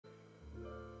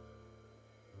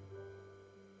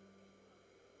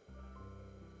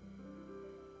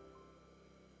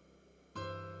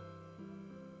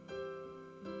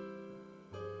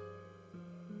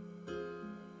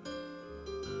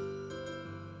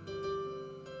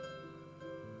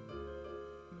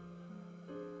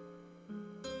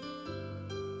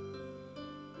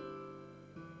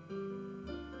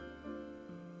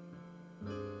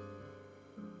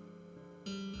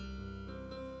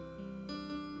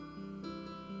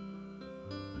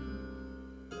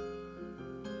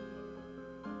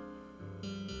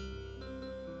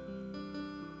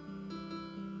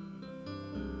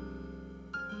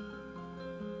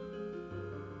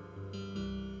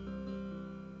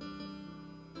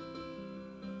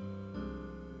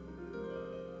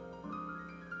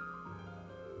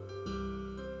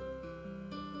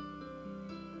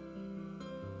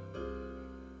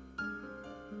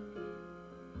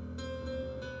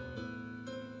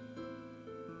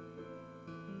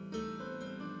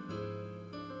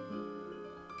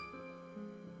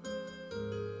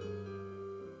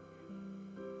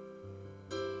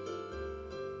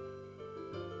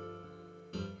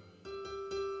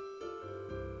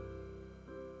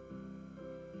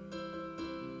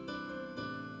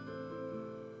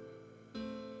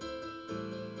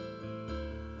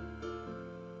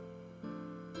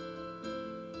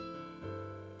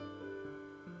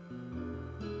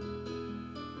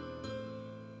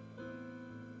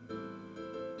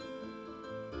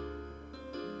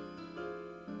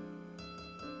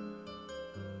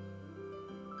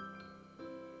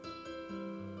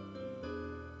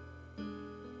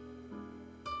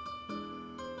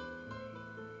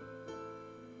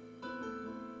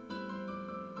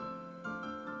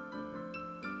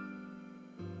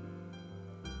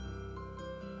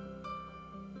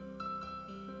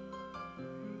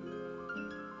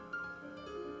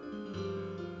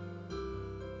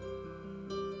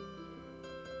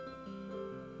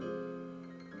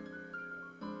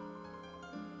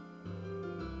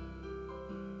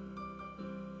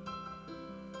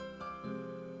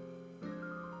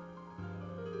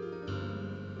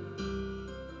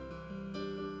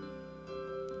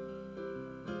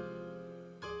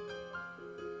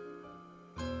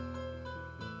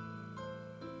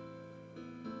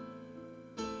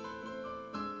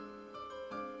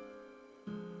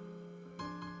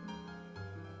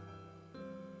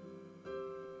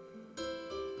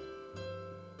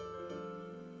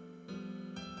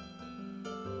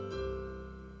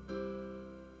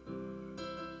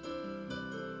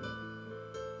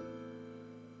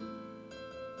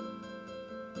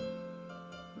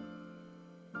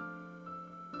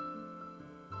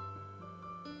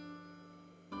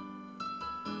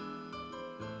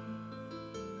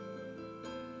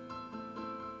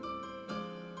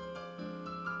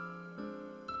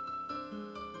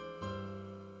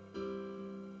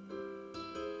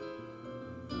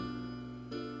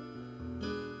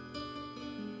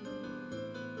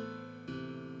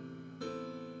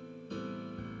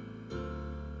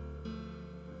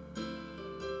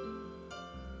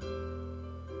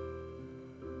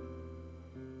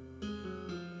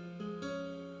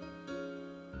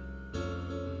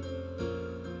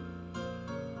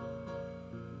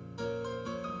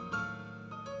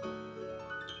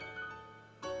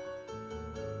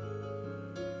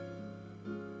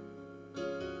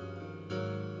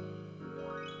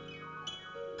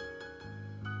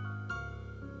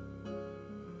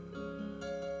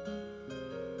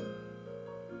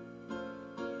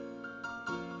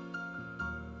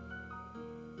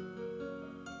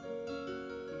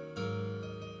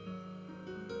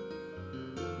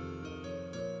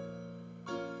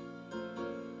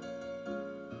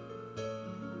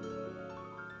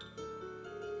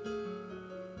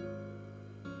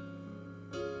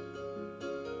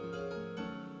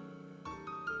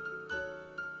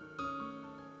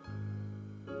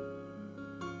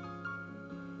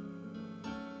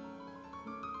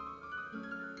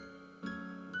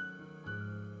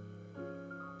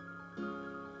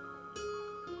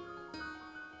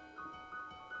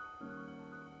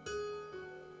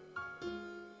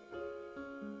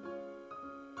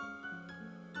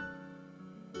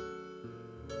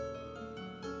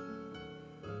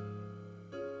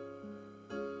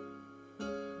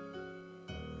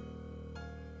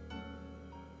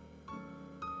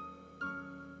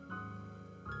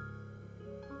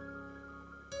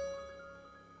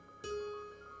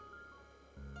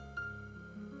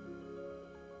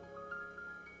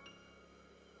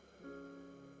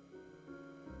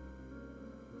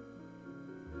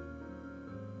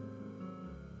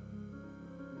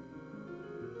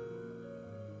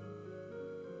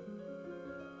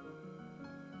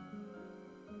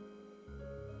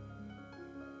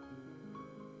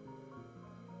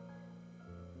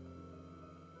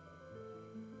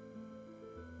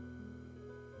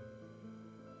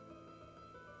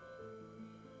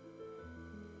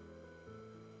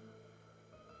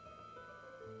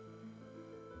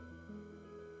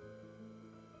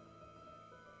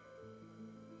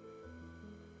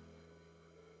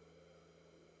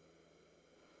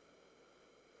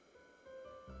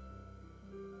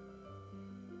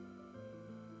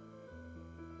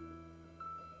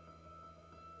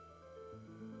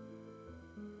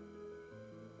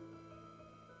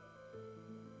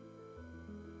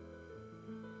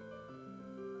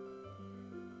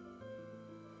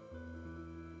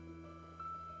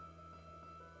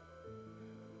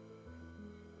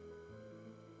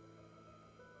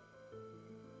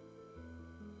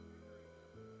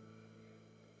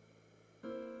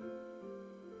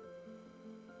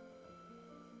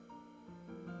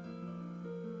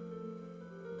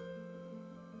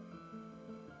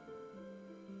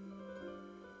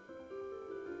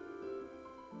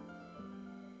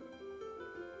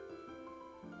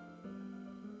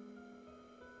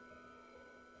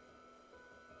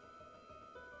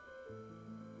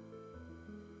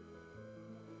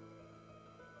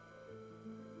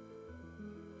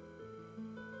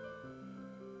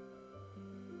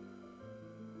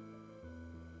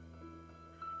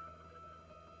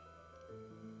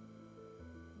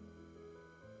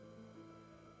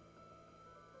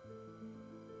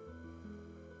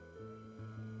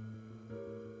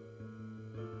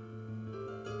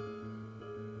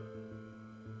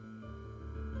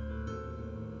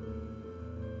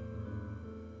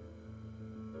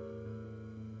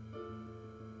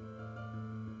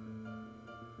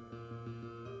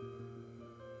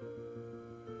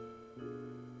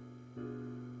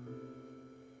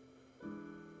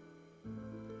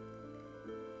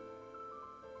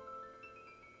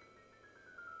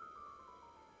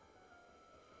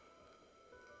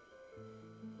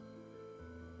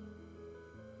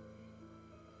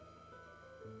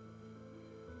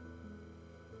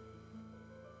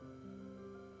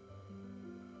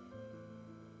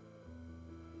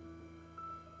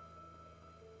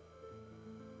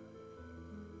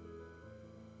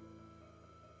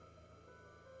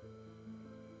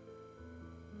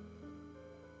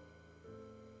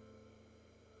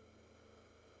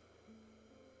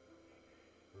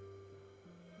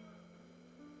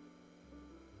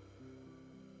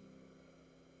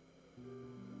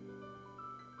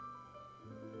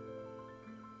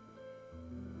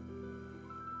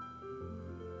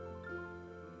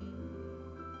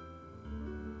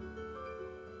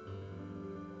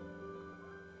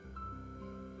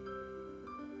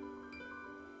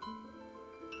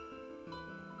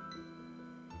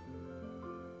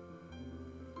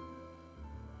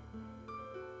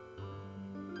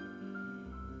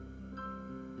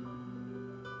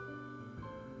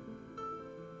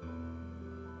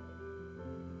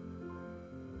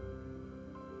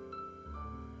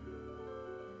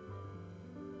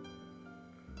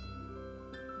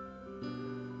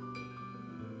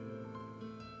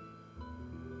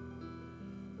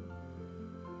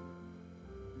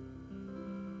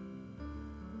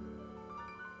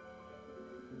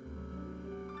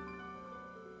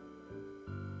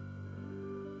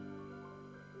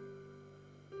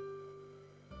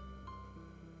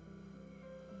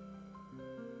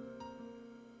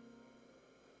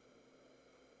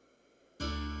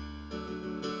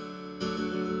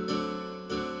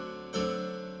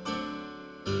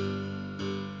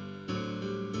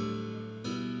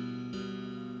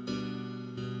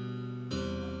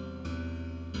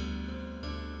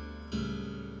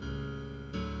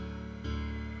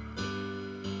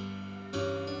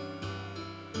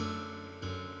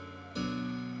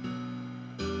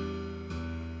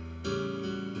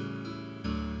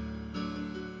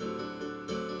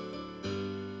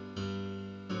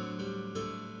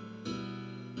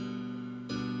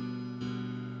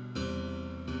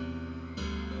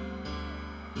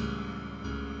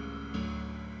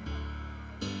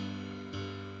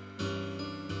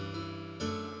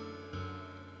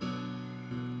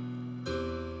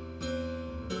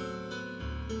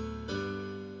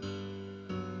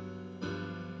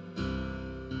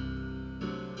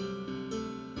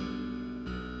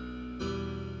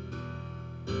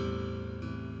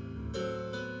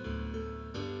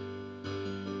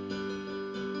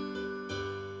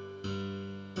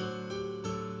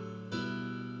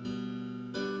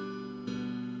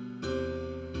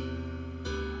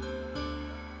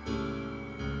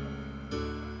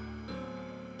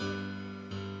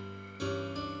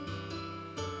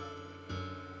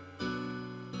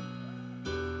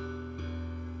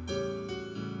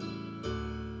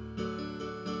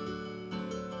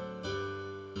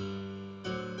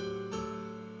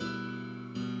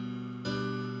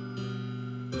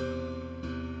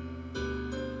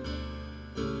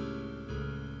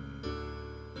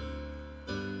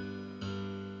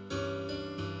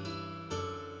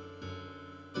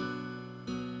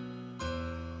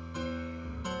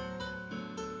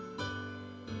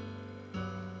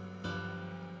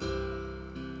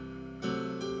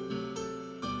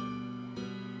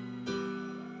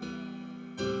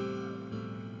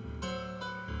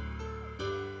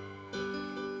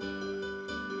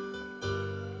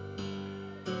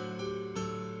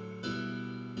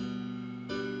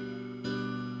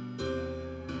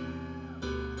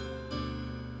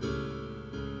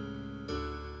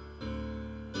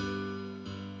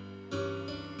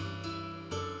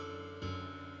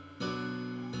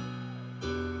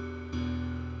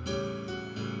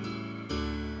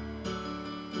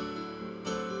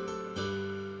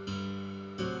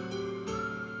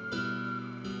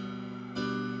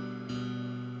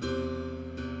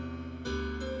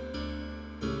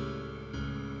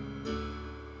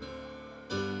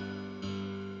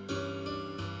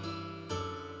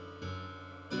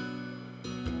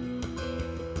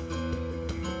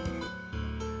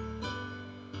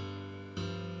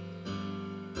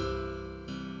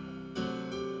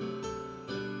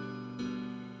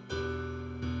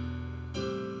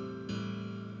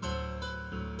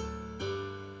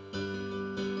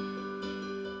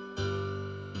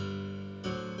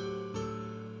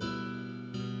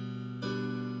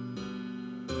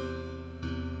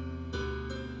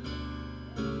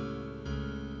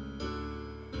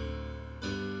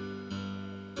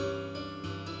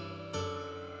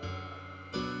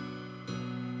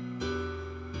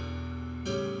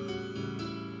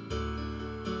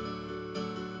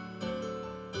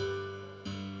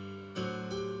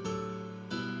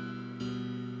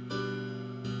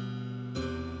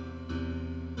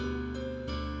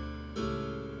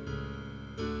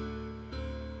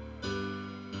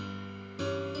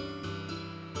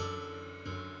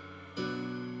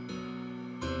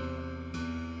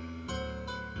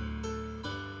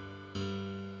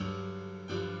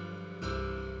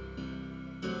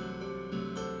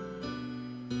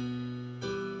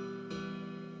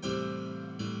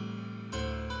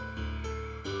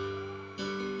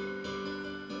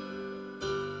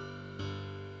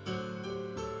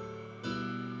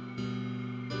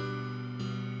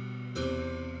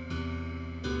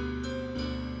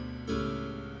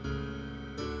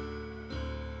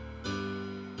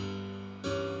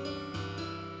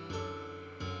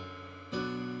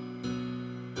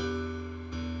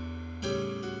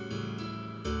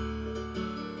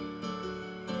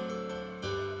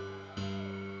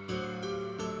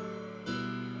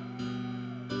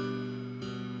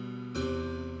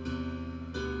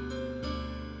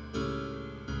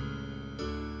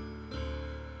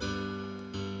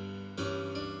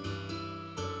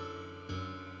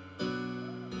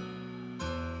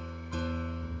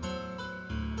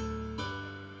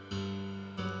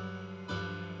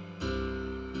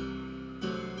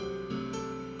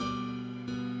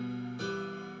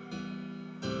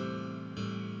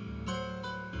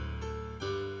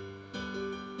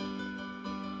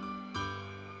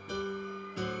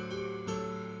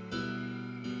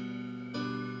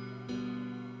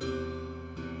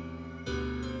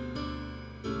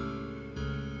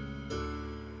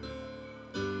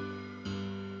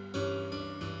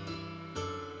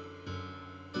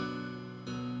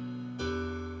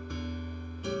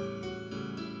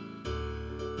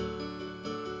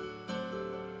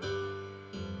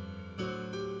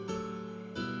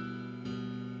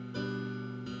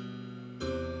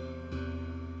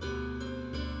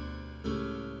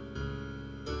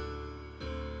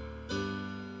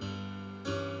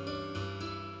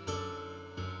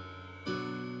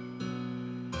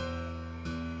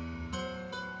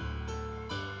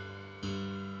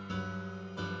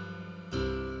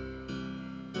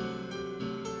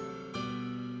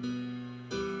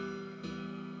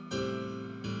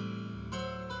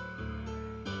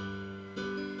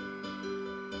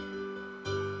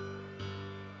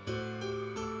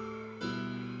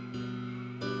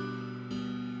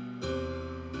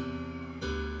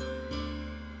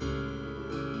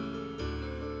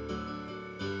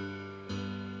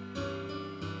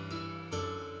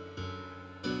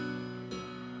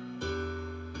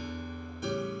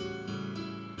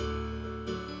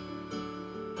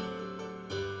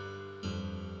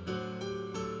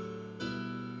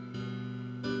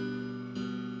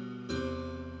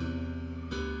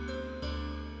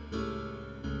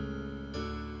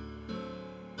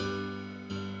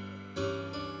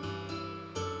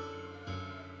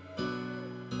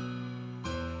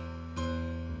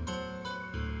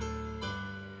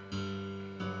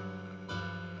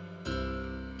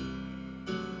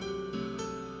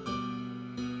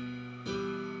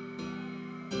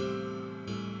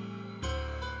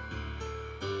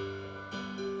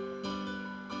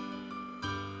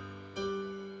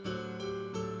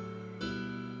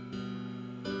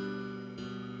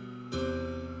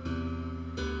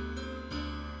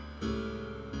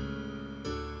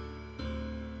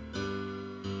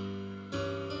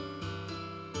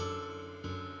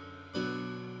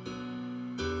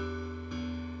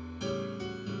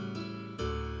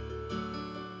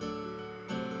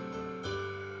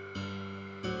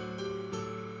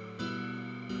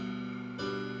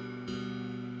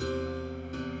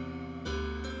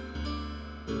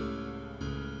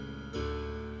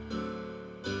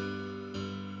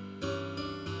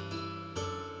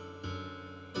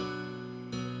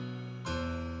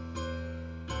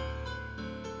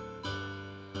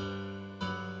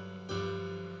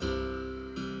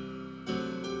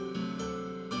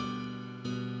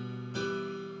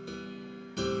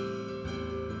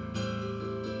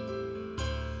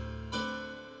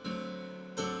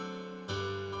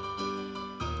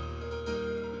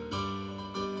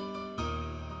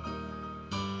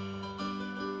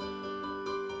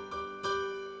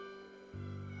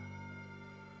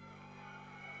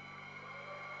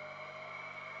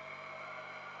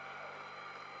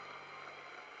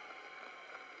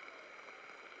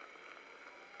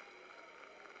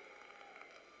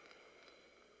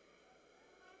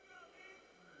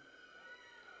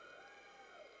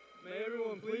May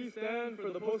everyone please stand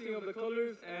for the posting of the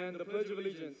colors and the Pledge of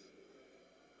Allegiance.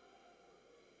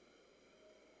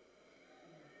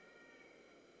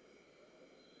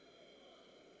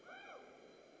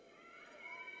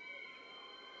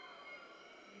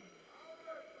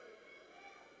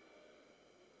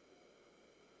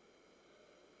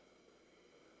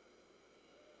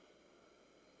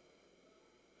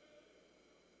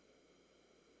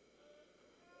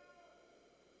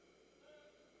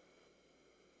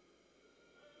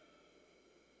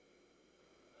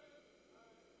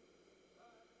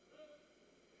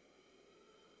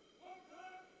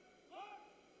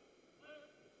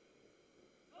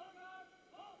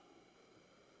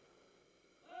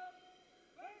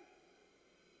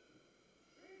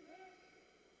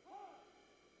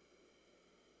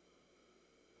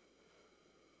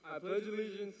 I pledge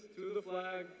allegiance to the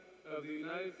flag of the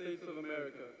United States of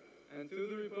America and to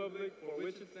the republic for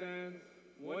which it stands,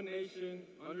 one nation,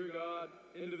 under God,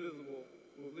 indivisible,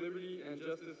 with liberty and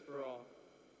justice for all.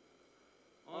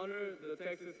 Honor the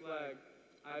Texas flag.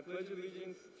 I pledge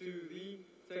allegiance to the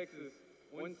Texas,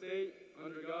 one state,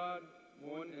 under God,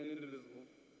 one and indivisible.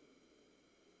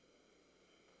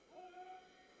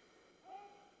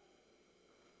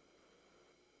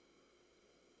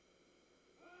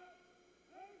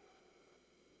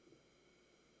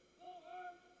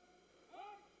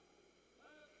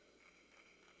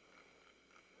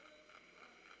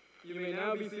 You may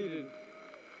now be seated.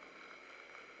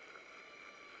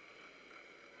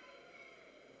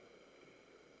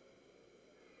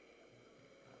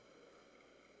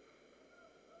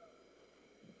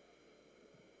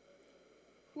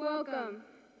 Welcome,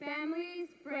 families,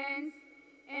 friends,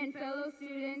 and fellow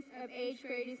students of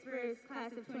G Spruce,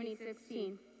 class of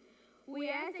 2016. We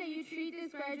ask that you treat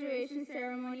this graduation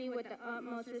ceremony with the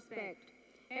utmost respect.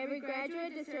 Every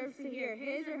graduate deserves to hear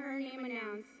his or her name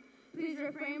announced. Please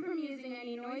refrain from using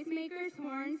any noisemakers,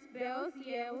 horns, bells,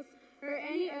 yells, or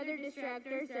any other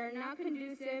distractors that are not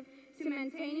conducive to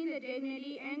maintaining the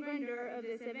dignity and grandeur of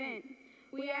this event.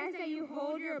 We ask that you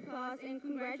hold your applause and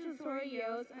congratulatory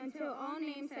yells until all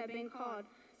names have been called,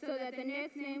 so that the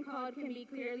next name called can be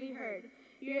clearly heard.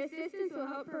 Your assistance will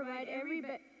help provide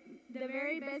the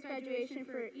very best graduation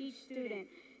for each student.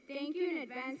 Thank you in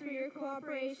advance for your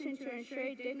cooperation to ensure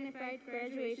a dignified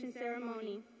graduation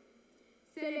ceremony.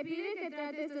 Se le pide que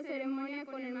trate esta ceremonia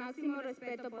con el máximo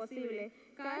respeto posible.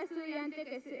 Cada estudiante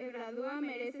que se gradúa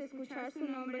merece escuchar su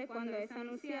nombre cuando es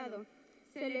anunciado.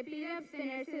 Se le pide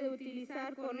abstenerse de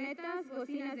utilizar cornetas,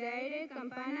 bocinas de aire,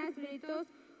 campanas, gritos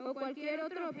o cualquier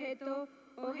otro objeto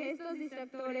o gestos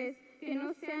distractores que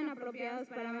no sean apropiados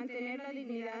para mantener la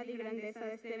dignidad y grandeza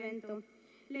de este evento.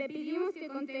 Le pedimos que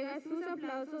contenga sus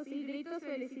aplausos y gritos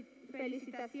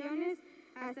felicitaciones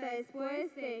hasta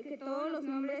después de que todos los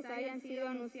nombres hayan sido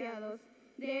anunciados.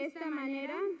 De esta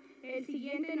manera, el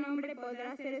siguiente nombre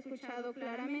podrá ser escuchado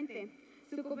claramente.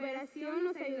 Su cooperación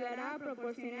nos ayudará a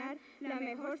proporcionar la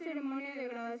mejor ceremonia de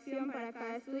graduación para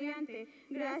cada estudiante.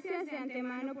 Gracias de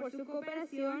antemano por su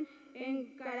cooperación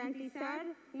en garantizar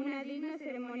una digna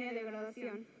ceremonia de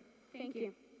graduación. Thank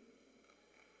you.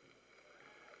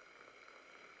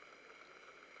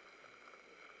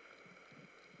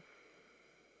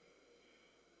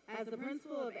 As the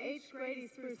principal of G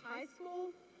Spruce High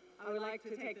School, I would like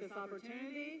to take this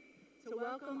opportunity to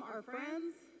welcome our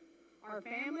friends, our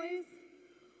families,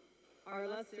 our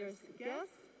illustrious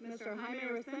guests, Mr. Jaime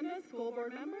Resendez, school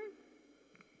board member,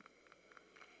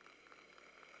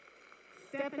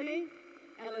 Stephanie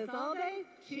Elizalde,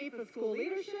 chief of school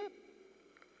leadership,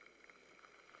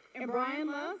 and Brian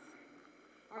Luss,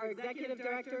 our executive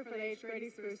director for the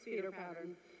G Spruce feeder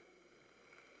pattern.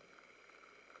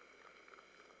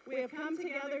 We have come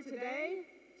together today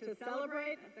to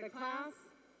celebrate the class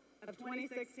of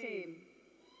 2016.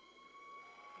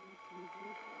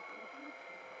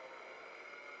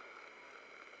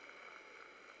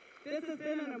 This has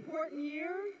been an important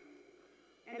year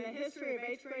in the history of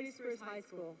G Spruce High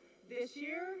School. This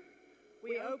year,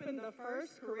 we opened the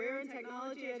first career and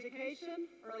technology education,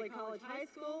 early college high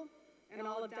school, in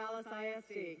all of Dallas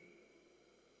ISD.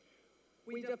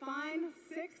 We defined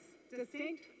 6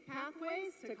 distinct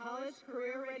pathways to college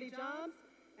career-ready jobs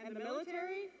and the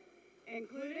military,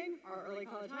 including our early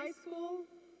college high school,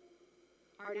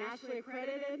 our nationally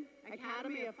accredited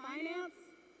Academy of Finance,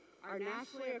 our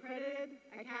nationally accredited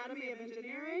Academy of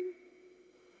Engineering,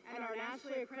 and our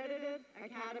nationally accredited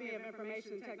Academy of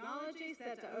Information Technology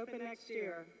set to open next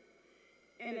year.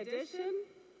 In addition,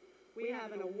 we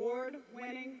have an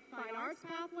award-winning fine arts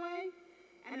pathway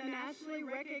and a nationally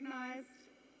recognized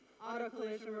auto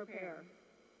collision repair.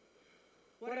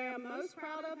 What I am most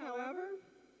proud of, however,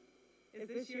 is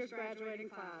this year's graduating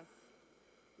class.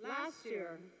 Last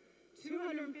year,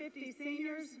 250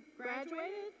 seniors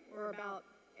graduated, or about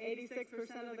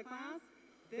 86% of the class.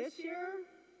 This year,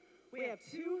 we have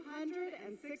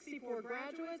 264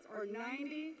 graduates, or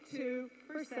 92%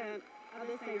 of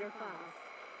the senior class.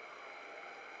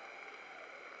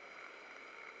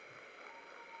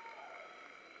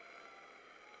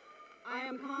 I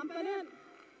am confident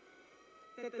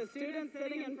that the students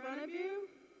sitting in front of you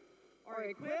are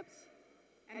equipped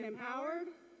and empowered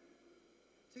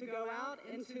to go out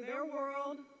into their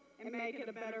world and make it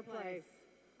a better place.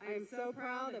 I am so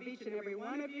proud of each and every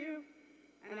one of you,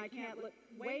 and I can't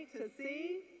wait to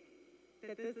see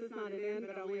that this is not an end,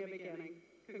 but only a beginning.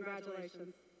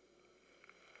 Congratulations.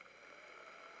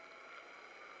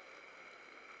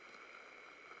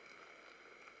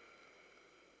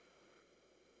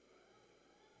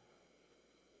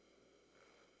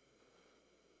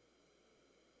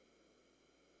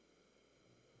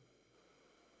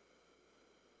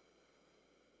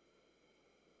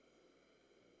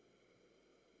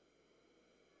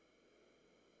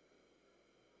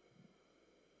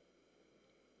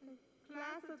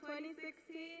 Class of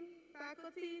 2016,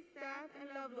 faculty, staff,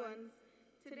 and loved ones,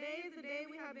 today is the day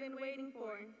we have been waiting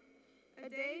for.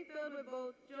 A day filled with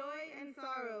both joy and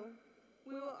sorrow.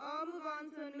 We will all move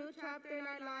on to a new chapter in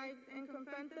our lives and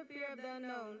confront the fear of the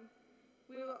unknown.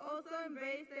 We will also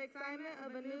embrace the excitement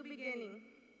of a new beginning.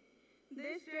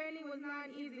 This journey was not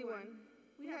an easy one.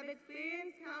 We have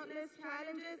experienced countless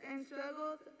challenges and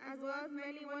struggles, as well as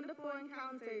many wonderful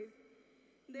encounters.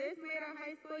 This made our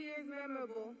high school years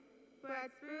memorable. But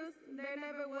at Spruce, there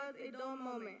never was a dull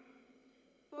moment.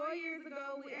 4 years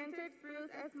ago, we entered Spruce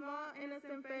as small,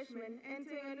 innocent freshmen,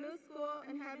 entering a new school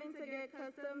and having to get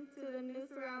accustomed to the new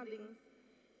surroundings.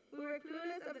 We were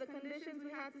clueless of the conditions we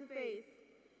had to face.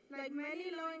 Like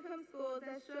many low-income schools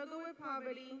that struggle with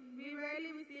poverty, we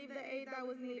rarely received the aid that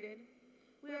was needed.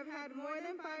 We have had more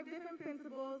than 5 different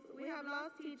principals, we have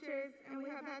lost teachers, and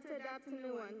we have had to adapt to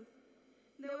new ones.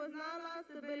 There was not a lot of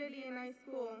stability in our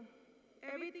school.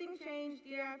 Everything changed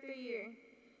year after year.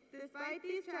 Despite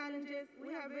these challenges, we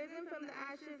have risen from the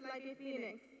ashes like a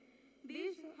phoenix.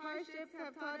 These hardships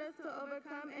have taught us to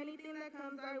overcome anything that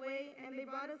comes our way, and they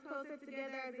brought us closer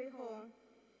together as a whole.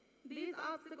 These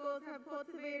obstacles have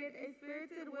cultivated a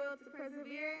spirited will to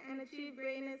persevere and achieve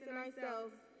greatness in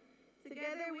ourselves.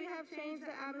 Together, we have changed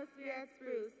the atmosphere at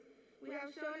Spruce. We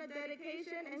have shown a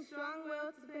dedication and strong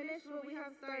will to finish what we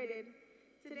have started.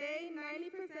 Today,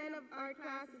 90% of our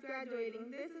class is graduating.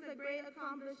 This is a great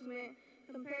accomplishment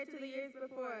compared to the years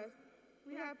before us.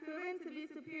 We have proven to be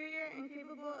superior and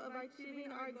capable of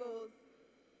achieving our goals.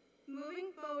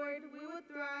 Moving forward, we will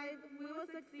thrive, we will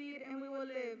succeed, and we will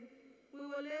live. We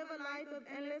will live a life of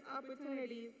endless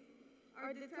opportunities.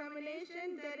 Our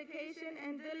determination, dedication,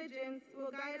 and diligence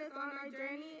will guide us on our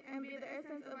journey and be the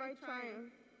essence of our triumph.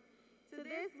 To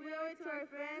this, we owe it to our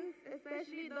friends,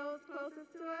 especially those closest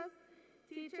to us,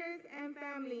 teachers, and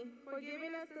family, for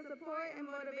giving us the support and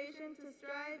motivation to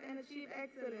strive and achieve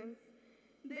excellence.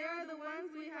 They are the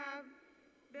ones we have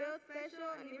built special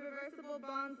and irreversible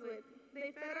bonds with.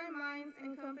 They fed our minds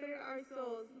and comforted our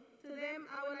souls. To them,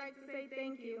 I would like to say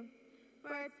thank you.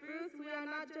 For at Spruce, we are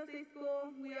not just a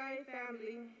school, we are a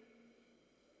family.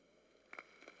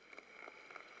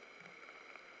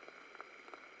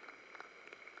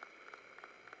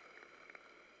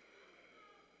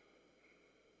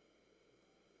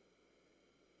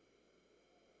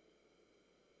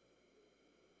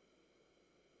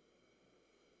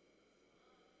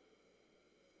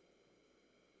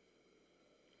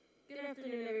 Good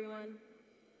afternoon, everyone.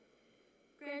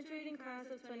 Graduating class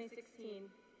of 2016.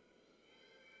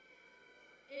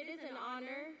 It is an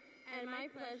honor and my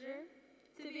pleasure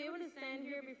to be able to stand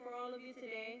here before all of you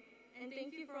today, and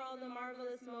thank you for all the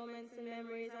marvelous moments and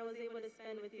memories I was able to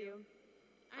spend with you.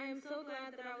 I am so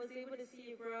glad that I was able to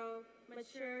see you grow,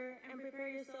 mature, and prepare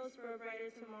yourselves for a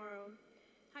brighter tomorrow.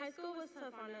 High school was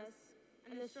tough on us,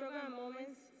 and the struggle at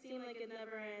moments seemed like it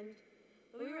never ended,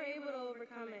 but we were able to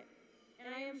overcome it. And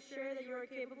I am sure that you are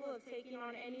capable of taking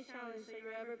on any challenge that you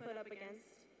were ever put up against.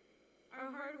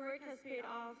 Our hard work has paid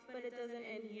off, but it doesn't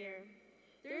end here.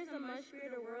 There is a much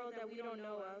greater world that we don't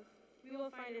know of. We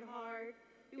will find it hard,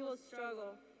 we will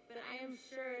struggle, but I am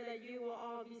sure that you will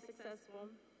all be successful.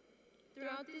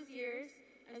 Throughout these years,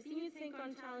 I've seen you take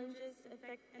on challenges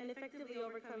and effectively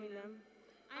overcoming them.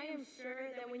 I am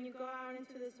sure that when you go out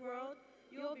into this world,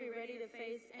 you will be ready to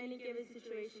face any given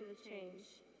situation of change.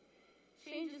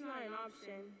 Change is not an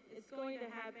option. It's going to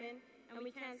happen, and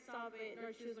we can't stop it nor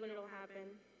choose when it'll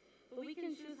happen. But we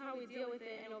can choose how we deal with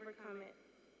it and overcome it.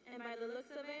 And by the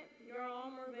looks of it, you're all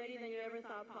more ready than you ever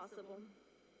thought possible.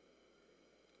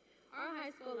 Our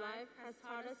high school life has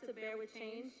taught us to bear with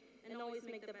change and always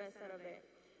make the best out of it.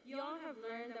 You all have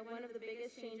learned that one of the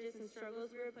biggest changes and struggles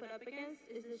we were put up against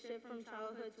is the shift from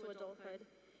childhood to adulthood.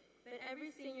 But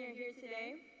every senior here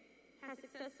today has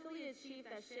successfully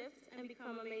achieved that shift and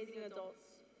become amazing adults.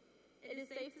 It is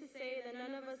safe to say that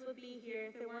none of us would be here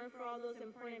if it weren't for all those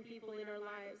important people in our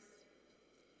lives.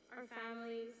 Our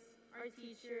families, our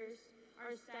teachers,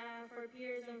 our staff, our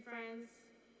peers and friends,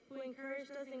 who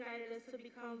encouraged us and guided us to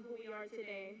become who we are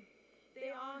today.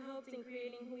 They all helped in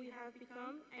creating who we have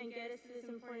become and get us to this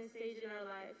important stage in our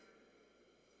life.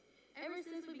 Ever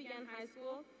since we began high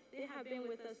school, they have been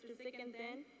with us through thick and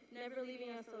thin, never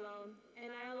leaving us alone.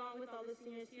 And I, along with all the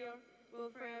seniors here,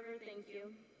 will forever thank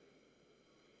you.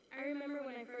 I remember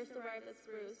when I first arrived at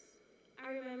Spruce.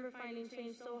 I remember finding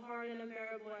change so hard and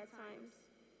unbearable at times.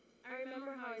 I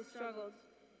remember how I struggled.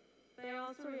 But I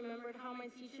also remembered how my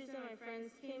teachers and my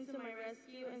friends came to my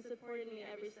rescue and supported me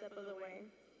every step of the way.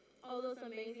 All those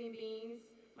amazing beings,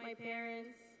 my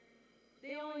parents,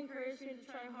 they all encouraged me to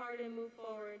try hard and move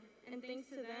forward. And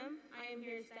thanks to them, I am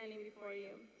here standing before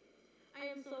you. I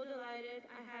am so delighted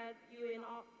I had you and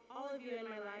all of you in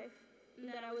my life, and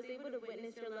that I was able to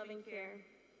witness your love and care.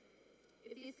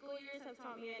 If these school years have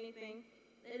taught me anything,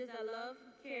 it is that love,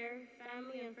 care,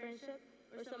 family, and friendship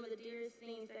are some of the dearest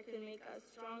things that can make us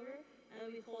stronger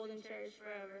and we hold and cherish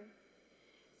forever.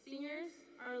 Seniors,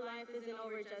 our life isn't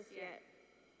over just yet.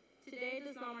 Today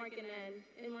does not mark an end,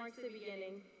 it marks a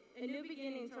beginning. A new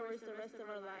beginning towards the rest of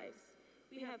our lives.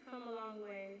 We have come a long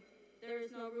way. There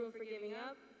is no room for giving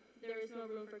up, there is no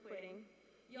room for quitting.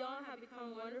 You all have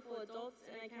become wonderful adults,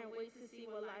 and I can't wait to see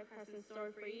what life has in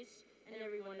store for each and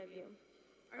every one of you.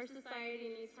 Our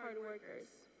society needs hard workers,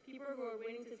 people who are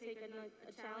willing to take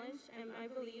a challenge, and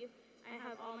I believe I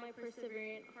have all my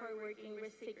perseverant, hardworking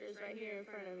risk takers right here in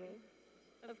front of me.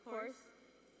 Of course,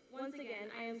 once again,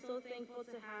 I am so thankful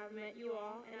to have met you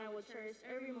all, and I will cherish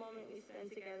every moment we spend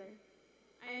together.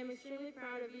 I am extremely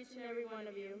proud of each and every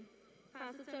one of you.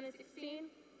 Class of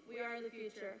 2016, we are the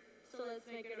future, so let's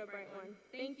make it a bright one.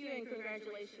 Thank you and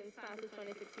congratulations, Class of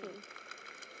 2016.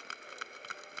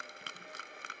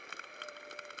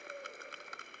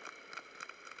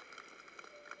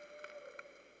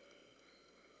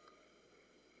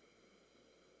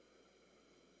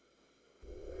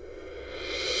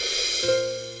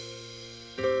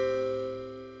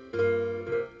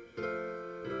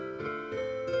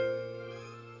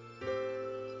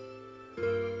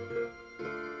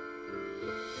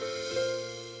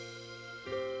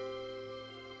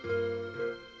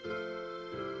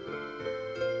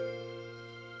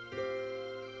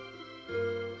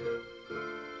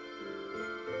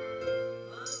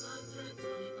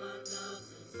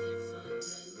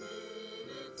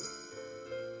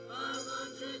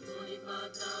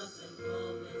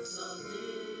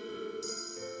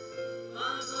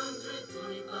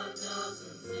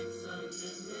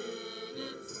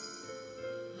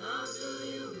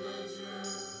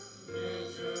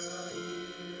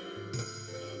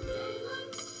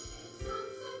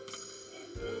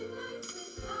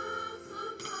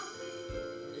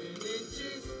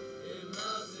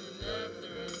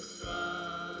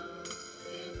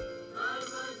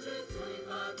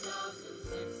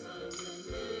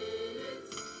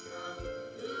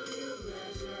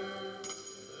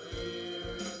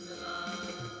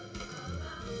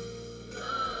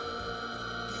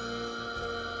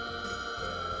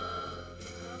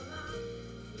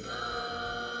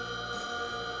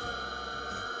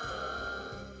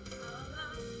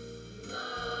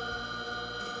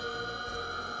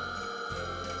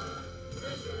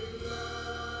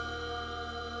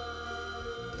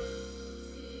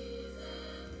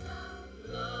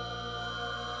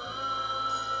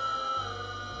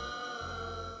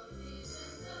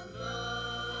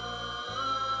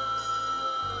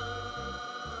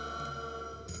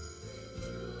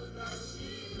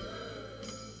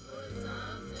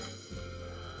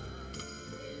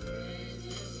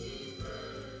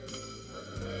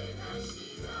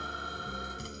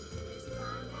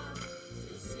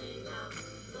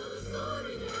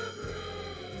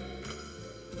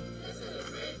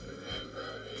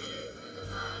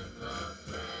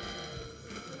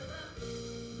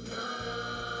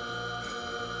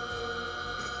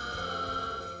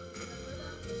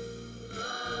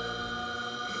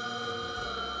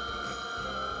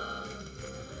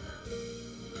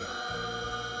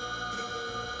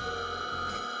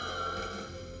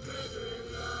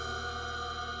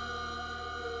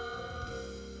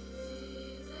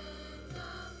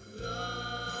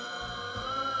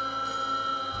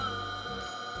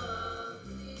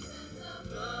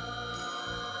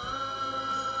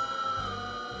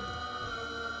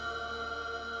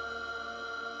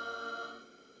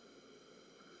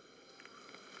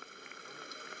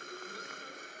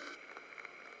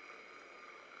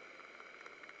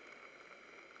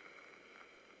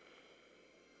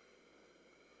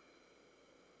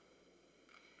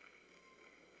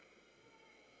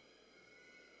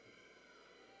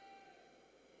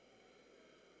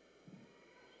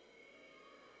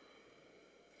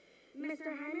 Mr.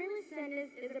 Jaime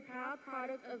Resendez is a proud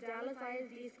product of Dallas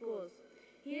ISD schools.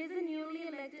 He is a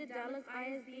newly elected Dallas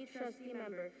ISD trustee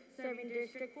member, serving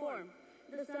District 4.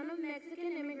 The son of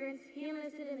Mexican immigrants, he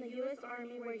enlisted in the U.S.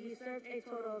 Army where he served a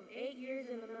total of 8 years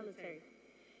in the military.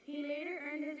 He later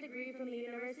earned his degree from the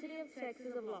University of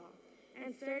Texas of Law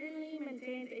and certainly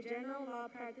maintained a general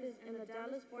law practice in the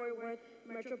Dallas-Fort Worth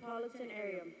metropolitan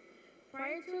area.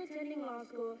 Prior to attending law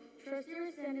school, Trustee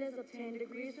Resendez obtained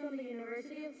degrees from the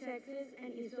University of Texas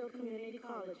and Eastville Community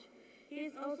College. He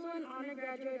is also an honor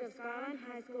graduate of Skyline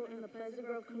High School in the Pleasant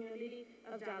Grove community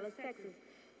of Dallas, Texas.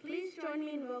 Please join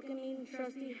me in welcoming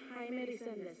Trustee Jaime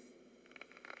Resendez.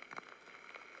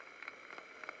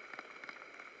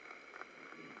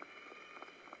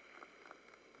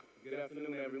 Good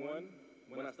afternoon, everyone.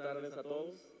 Buenas tardes a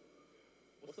todos.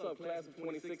 What's up, class of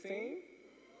 2016?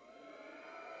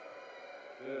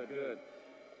 Good, good.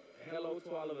 Hello to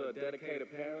all of the dedicated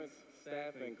parents,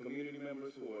 staff, and community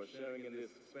members who are sharing in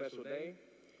this special day.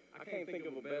 I can't think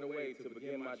of a better way to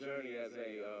begin my journey as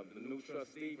the new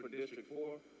trustee for District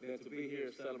 4 than to be here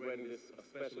celebrating this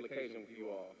special occasion with you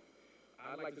all.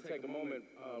 I'd like to take a moment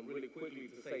really quickly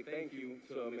to say thank you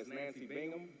to Ms. Nancy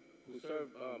Bingham, who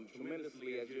served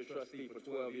tremendously as your trustee for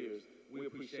 12 years. We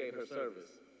appreciate her service.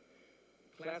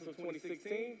 Class of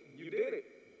 2016, you did it.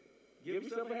 Give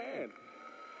yourself a hand.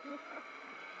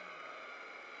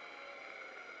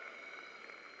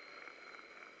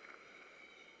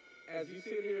 As you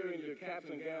sit here in your caps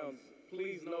and gowns,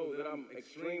 please know that I'm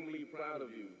extremely proud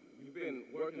of you. You've been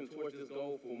working towards this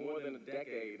goal for more than a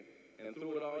decade, and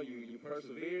through it all, you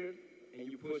persevered and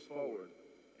you pushed forward.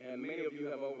 And many of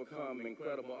you have overcome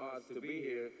incredible odds to be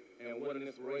here, and what an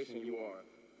inspiration you are.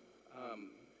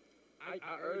 I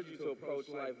urge you to approach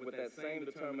life with that same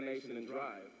determination and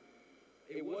drive.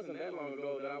 It wasn't that long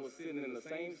ago that I was sitting in the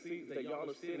same seat that y'all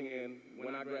are sitting in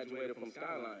when I graduated from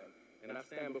Skyline, and I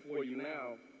stand before you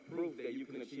now, proof that you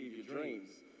can achieve your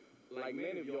dreams. Like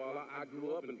many of y'all, I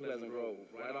grew up in Pleasant Grove,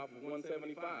 right off of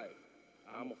 175.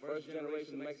 I'm a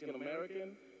first-generation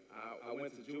Mexican-American. I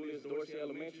went to Julius Dorsey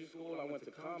Elementary School. I went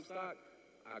to Comstock.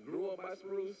 I grew up by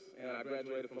Spruce, and I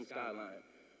graduated from Skyline.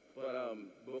 But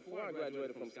before I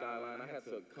graduated from Skyline, I had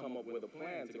to come up with a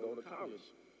plan to go to college.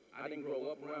 I didn't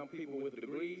grow up around people with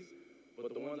degrees,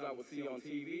 but the ones I would see on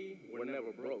TV were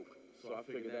never broke. So I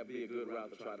figured that'd be a good route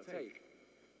to try to take.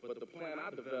 But the plan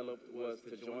I developed was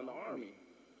to join the Army.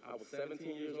 I was 17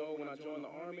 years old when I joined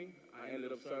the Army. I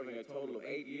ended up serving a total of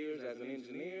 8 years as an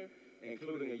engineer,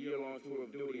 including a year-long tour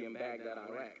of duty in Baghdad,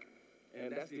 Iraq.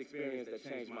 And that's the experience that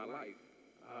changed my life.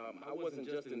 I wasn't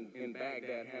just in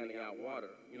Baghdad handing out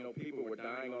water. You know, people were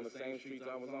dying on the same streets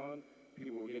I was on.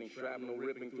 People were getting shrapnel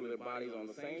ripping through their bodies on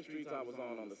the same streets I was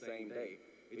on the same day.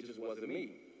 It just wasn't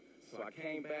me. So I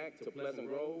came back to Pleasant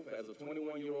Grove as a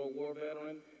 21-year-old war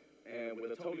veteran, and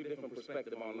with a totally different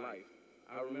perspective on life.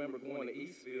 I remember going to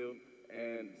Eastfield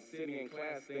and sitting in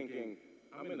class thinking,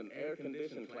 I'm in an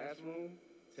air-conditioned classroom,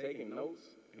 taking notes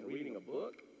and reading a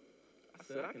book. I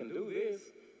said, I can do this.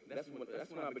 That's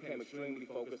when I became extremely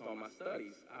focused on my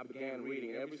studies. I began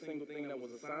reading every single thing that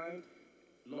was assigned.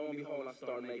 Lo and behold, I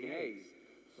started making A's.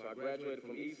 So I graduated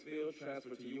from Eastfield,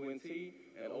 transferred to UNT,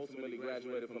 and ultimately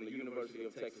graduated from the University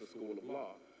of Texas School of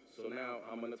Law. So now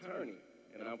I'm an attorney.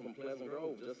 And I'm from Pleasant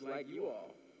Grove, just like you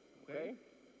all, okay?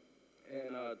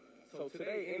 And so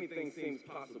today, anything seems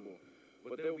possible,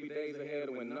 but there will be days ahead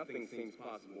when nothing seems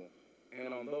possible.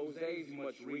 And on those days, you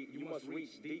must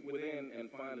reach deep within and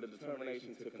find the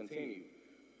determination to continue.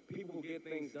 People who get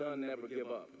things done never give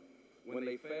up. When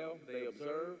they fail, they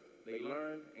observe, they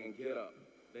learn, and get up.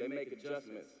 They make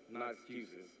adjustments, not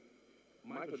excuses.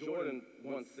 Michael Jordan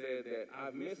once said that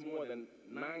I've missed more than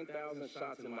 9,000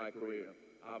 shots in my career.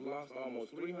 I've lost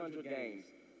almost 300 games.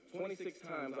 26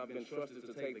 times I've been trusted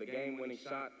to take the game-winning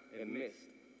shot and missed.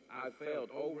 I've failed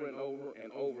over and over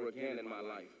and over again in my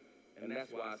life, and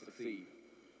that's why I succeed.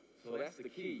 So that's the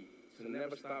key, to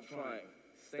never stop trying.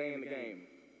 Stay in the game.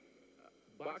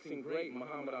 Boxing great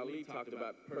Muhammad Ali talked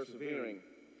about persevering.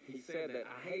 He said that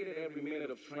I hated every minute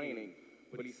of training,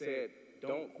 but he said,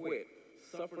 don't quit.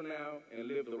 Suffer now and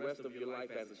live the rest of your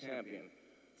life as a champion.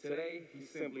 Today,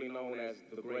 he's simply known as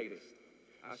the greatest.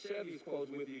 I share these quotes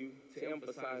with you to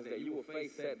emphasize that you will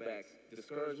face setbacks,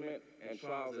 discouragement, and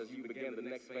trials as you begin the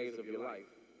next phase of your life.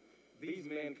 These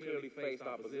men clearly faced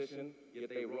opposition, yet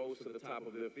they rose to the top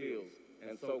of their fields,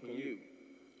 and so can you.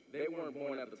 They weren't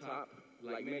born at the top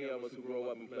like many of us who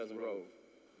grow up in Pleasant Grove.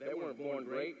 They weren't born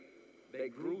great, they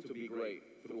grew to be great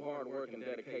through hard work and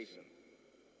dedication.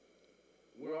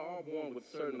 We're all born with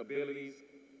certain abilities,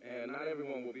 and not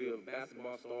everyone will be a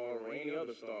basketball star or any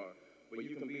other star, but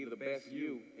you can be the best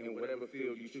you in whatever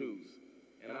field you choose.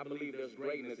 and I believe there's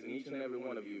greatness in each and every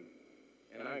one of you.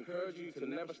 And I encourage you to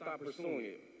never stop pursuing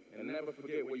it, and never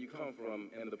forget where you come from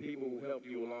and the people who helped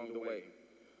you along the way.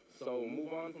 So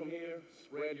move on from here,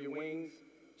 spread your wings,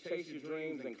 chase your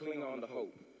dreams, and cling on to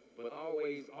hope. But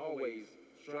always, always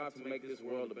strive to make this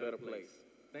world a better place.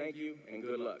 Thank you, and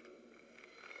good luck.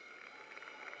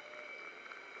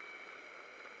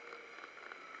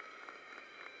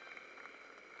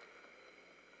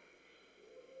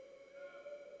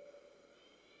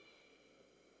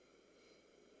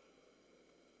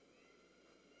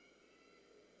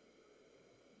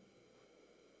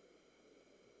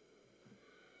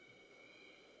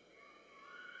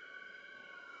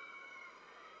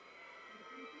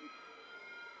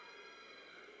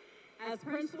 As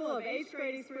principal of H.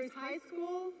 Grady Spruce High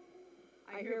School,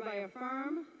 I hereby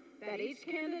affirm that each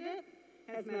candidate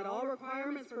has met all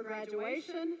requirements for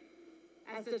graduation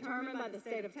as determined by the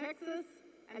state of Texas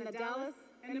and the Dallas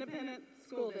Independent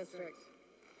School District,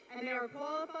 and they are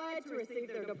qualified to receive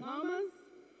their diplomas,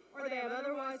 or they have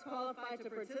otherwise qualified to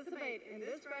participate in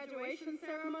this graduation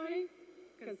ceremony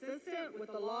consistent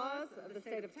with the laws of the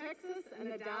state of Texas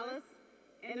and the Dallas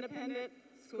Independent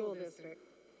School District.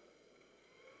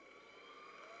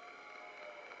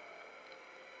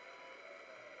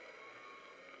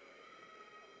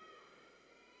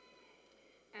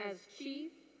 As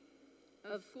Chief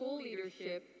of School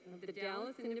Leadership of the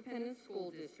Dallas Independent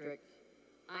School District,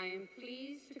 I am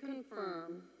pleased to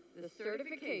confirm the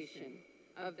certification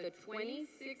of the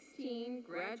 2016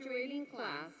 graduating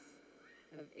class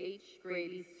of H.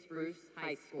 Grady Spruce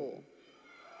High School.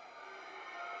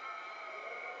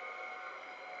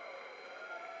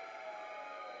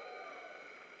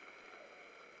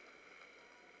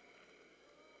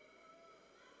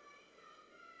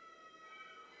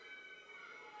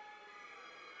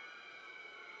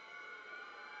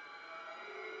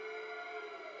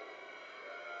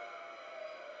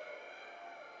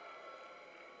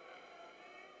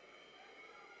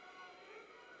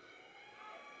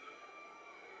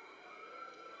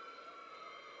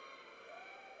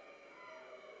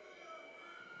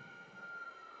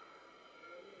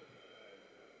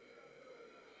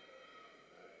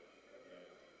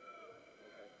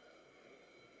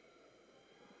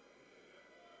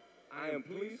 I am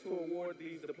pleased to award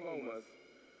these diplomas,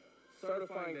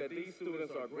 certifying that these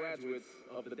students are graduates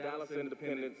of the Dallas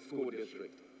Independent School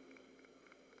District.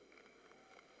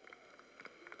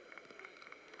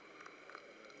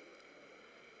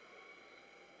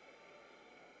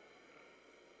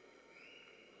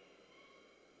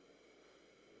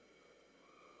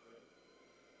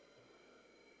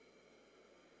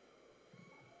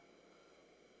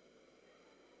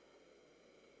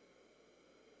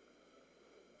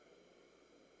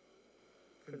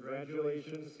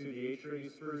 Congratulations to the H. Grady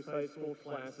Spruce High School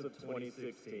class of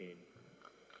 2016.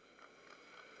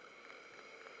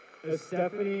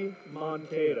 Estefany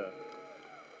Moncada,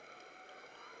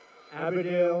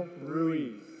 Abigail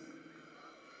Ruiz,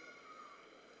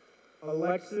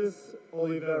 Alexis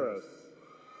Oliveros,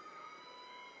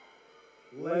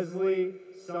 Leslie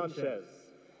Sanchez,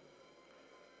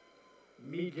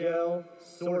 Miguel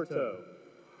Sorto,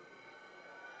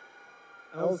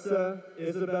 Elsa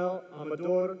Isabel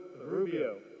Amador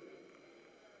Rubio,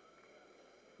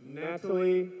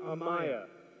 Natalie Amaya,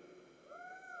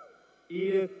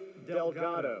 Edith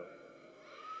Delgado,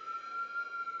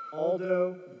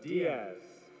 Aldo Diaz,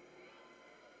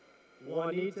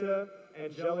 Juanita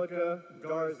Angelica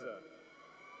Garza,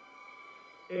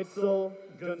 Itzel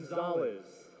Gonzalez,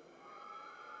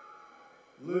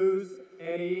 Luz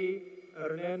Annie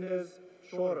Hernandez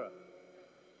Chora,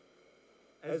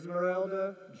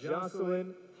 Esmeralda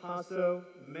Jocelyn Paso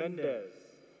Mendez,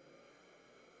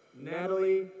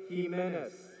 Natalie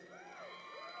Jimenez,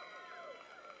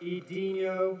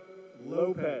 Edinho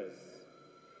Lopez,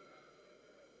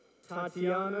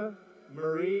 Tatiana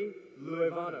Marie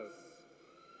Luevanos,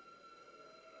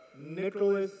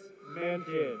 Nicholas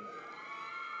Mankin,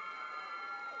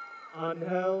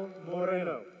 Angel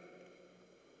Moreno,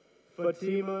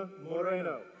 Fatima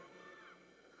Moreno,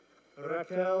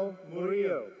 Raquel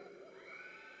Murillo,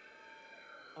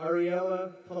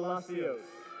 Ariela Palacios,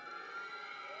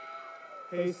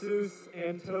 Jesus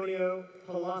Antonio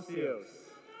Palacios,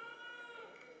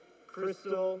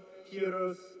 Crystal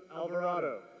Quiros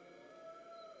Alvarado,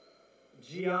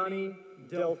 Gianni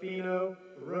Delfino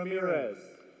Ramirez,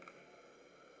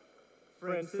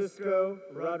 Francisco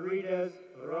Rodriguez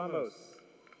Ramos,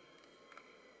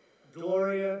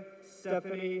 Gloria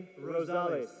Stephanie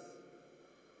Rosales,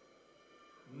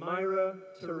 Myra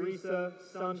Teresa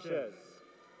Sanchez,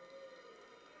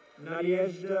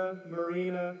 Nadiejda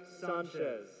Marina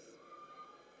Sanchez,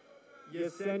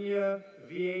 Yesenia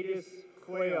Viedes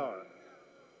Cuellar,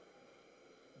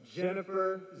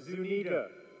 Jennifer Zuniga,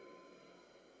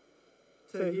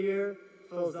 Tahir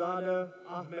Filzada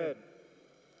Ahmed,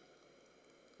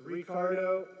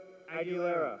 Ricardo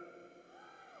Aguilera,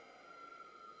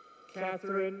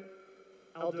 Catherine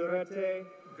Alderete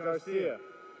Garcia,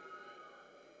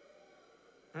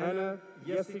 Hannah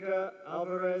Jessica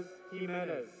Alvarez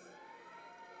Jimenez,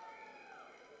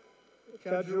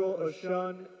 Kadrul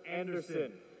Oshun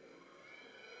Anderson,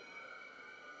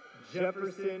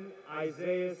 Jefferson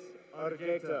Isaias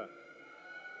Argueta,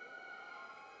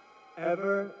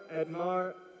 Ever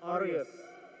Edmar Arias,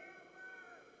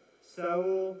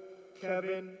 Saul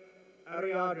Kevin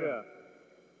Arriaga,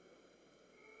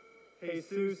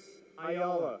 Jesus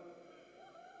Ayala,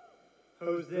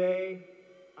 Jose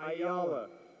Ayala,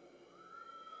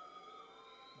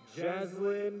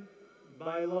 Jaslyn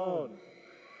Bailon,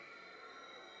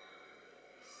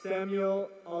 Samuel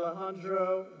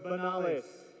Alejandro Banales,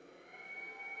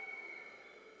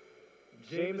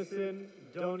 Jameson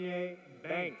Donye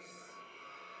Banks,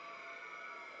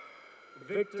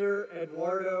 Victor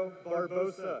Eduardo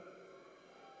Barbosa,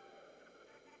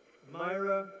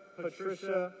 Myra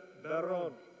Patricia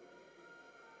Baron,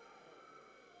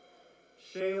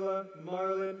 Shayla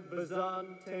Marlon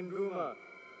Bazan Tenguma,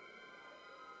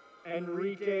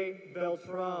 Enrique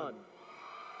Beltran,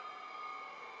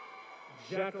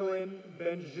 Jacqueline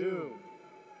Benjoun,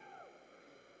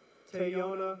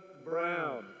 Tayona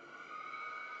Brown,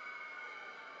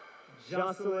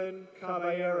 Jocelyn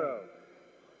Caballero,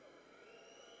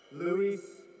 Luis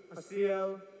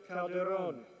Asiel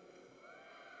Calderon,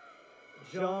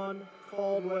 John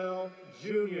Caldwell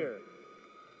Jr.,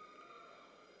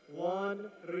 Juan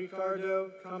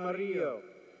Ricardo Camarillo,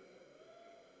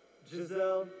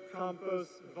 Giselle Campos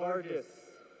Vargas,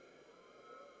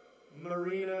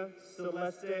 Marina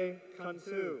Celeste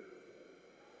Cantu,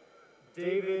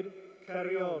 David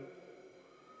Carrion,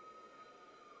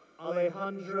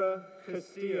 Alejandra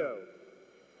Castillo,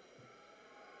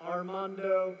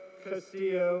 Armando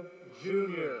Castillo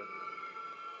Jr.,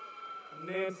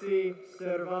 Nancy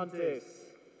Cervantes,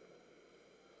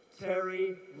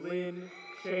 Terry Lynn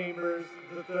Chambers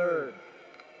III,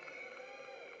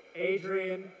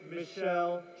 Adrian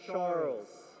Michelle Charles,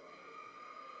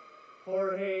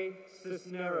 Jorge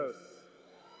Cisneros,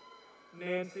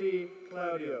 Nancy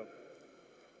Claudio,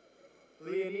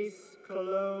 Leonice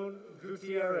Colon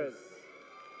Gutierrez,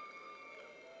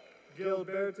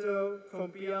 Gilberto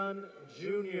Compian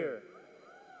Jr.,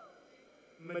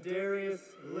 Medarius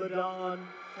Ladon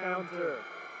Counter,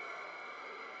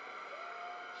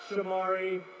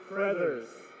 Shamari Crothers,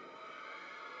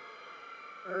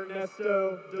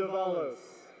 Ernesto Davalos,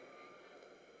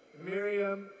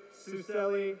 Miriam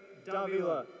Suseli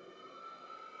Davila,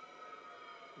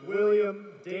 William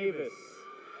Davis,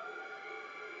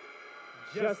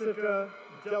 Jessica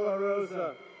De La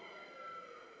Rosa,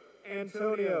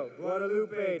 Antonio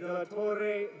Guadalupe De La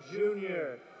Torre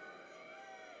Jr.,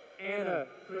 Anna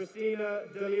Cristina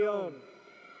De Leon,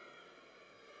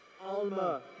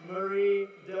 Alma Marie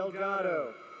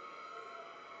Delgado,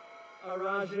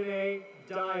 Arajane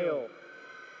Dial,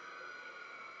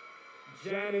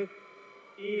 Janet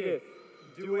Edith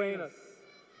Duenas,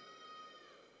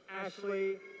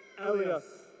 Ashley Elias,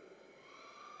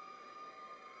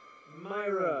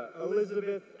 Myra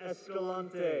Elizabeth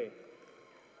Escalante,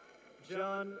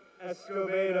 John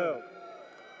Escobedo,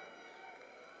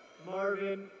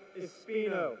 Marvin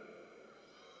Espino,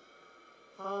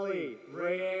 Holly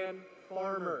Rayanne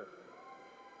Farmer,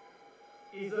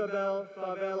 Isabel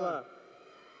Favela,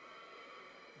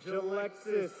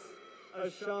 Jalexis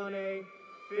Ashane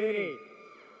Finney,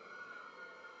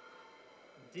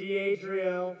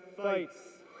 Deadriel Fights,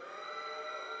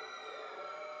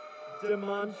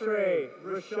 Demontre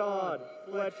Rashad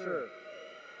Fletcher,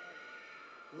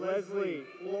 Leslie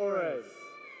Flores,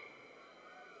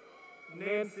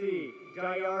 Nancy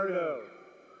Gallardo,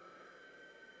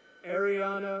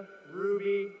 Ariana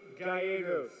Ruby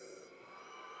Gallegos,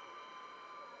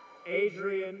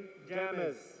 Adrian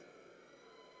Gamez,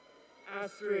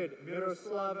 Astrid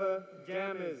Miroslava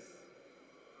Gamez,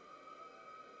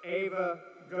 Ava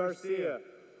Garcia,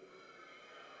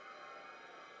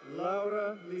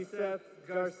 Laura Liseth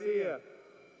Garcia,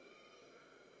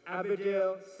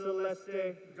 Abigail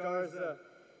Celeste Garza,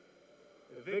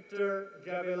 Victor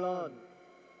Gavilon,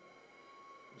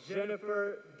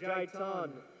 Jennifer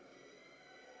Gaitan,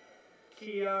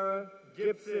 Kiara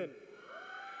Gibson,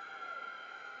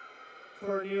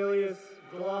 Cornelius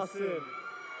Glosson,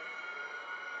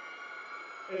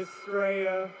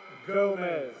 Estrella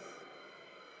Gomez,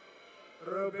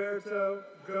 Roberto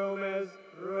Gomez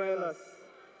Ruelas.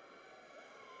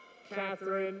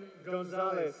 Catherine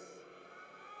Gonzalez.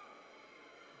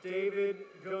 David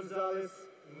Gonzalez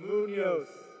Munoz.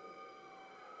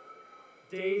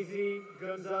 Daisy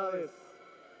Gonzalez.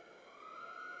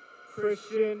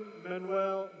 Christian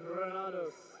Manuel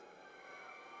Granados.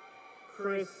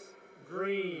 Chris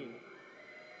Green.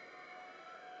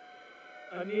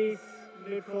 Anise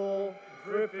Nicole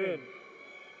Griffin.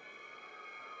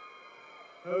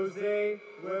 Jose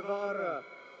Guevara.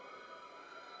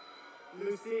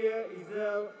 Lucia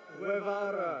Isel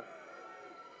Guevara.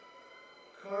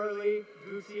 Carly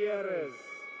Gutierrez.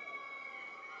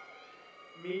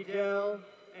 Miguel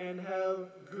Angel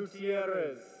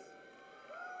Gutierrez.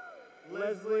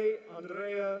 Leslie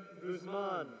Andrea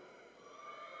Guzman.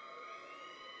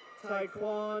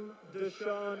 Taekwon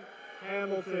Deshaun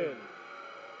Hamilton.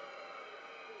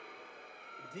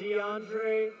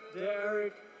 DeAndre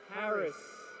Derek Harris.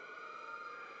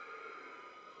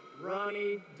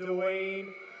 Ronnie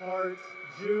Dwayne Hart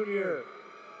Jr.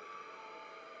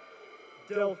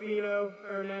 Delfino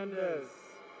Hernandez.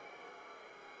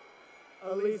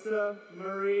 Elisa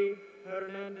Marie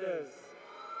Hernandez.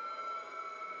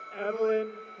 Evelyn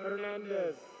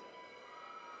Hernandez.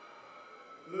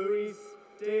 Luis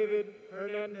David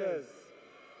Hernandez.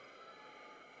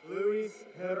 Luis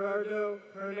Gerardo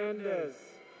Hernandez.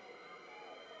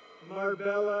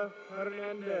 Marbella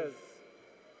Hernandez.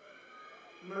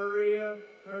 Maria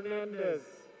Hernandez.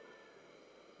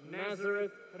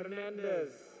 Nazareth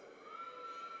Hernandez.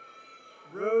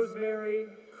 Rosemary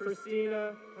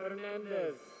Christina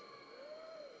Hernandez.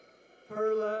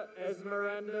 Perla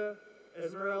Esmeralda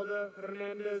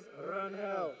Hernandez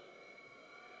Rangel.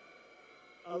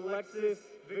 Alexis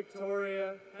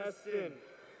Victoria Heston.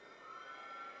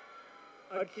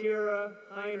 Akira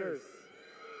Heiners.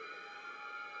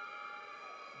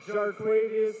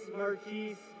 Jarquavius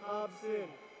Marquise Hobson.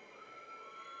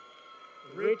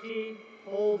 Ricky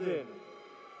Holden.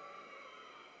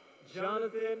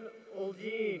 Jonathan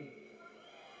Oldeen.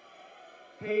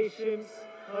 Patience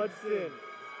Hudson.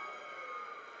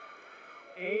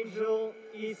 Angel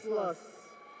Islas.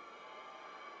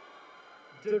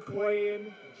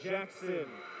 DeQuayan Jackson.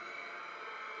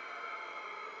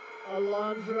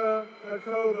 Alondra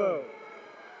Jacobo.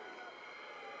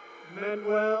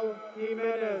 Manuel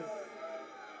Jimenez.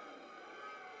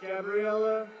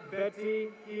 Gabriela Betty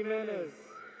Jimenez.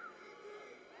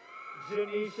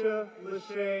 Janisha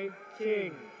Lachey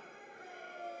King.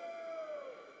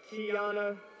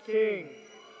 Kiana King.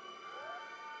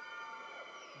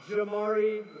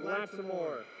 Jamari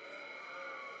Latimore.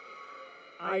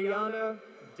 Ayana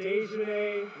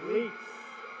Dejanay Leaks.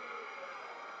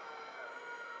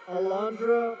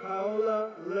 Alondra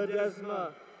Paola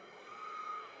Ledesma.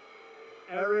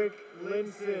 Eric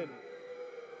Linson.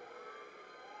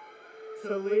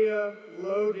 Talia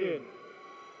Loden.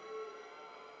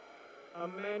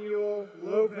 Emmanuel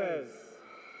Lopez.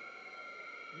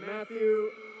 Matthew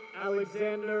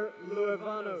Alexander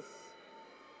Luevanos.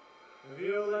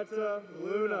 Violetta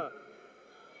Luna.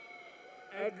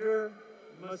 Edgar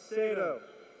Macedo.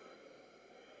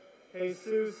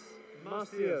 Jesus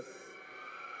Macias.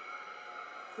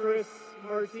 Chris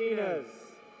Martinez.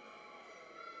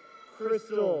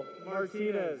 Crystal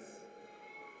Martinez.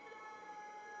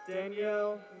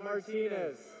 Danielle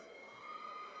Martinez.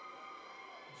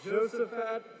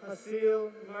 Josephat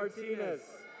Hasil Martinez.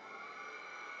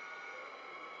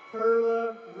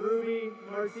 Perla Ruby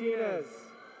Martinez.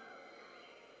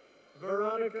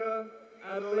 Veronica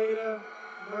Adelaida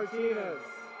Martinez.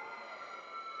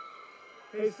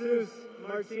 Jesus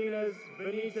Martinez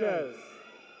Benitez.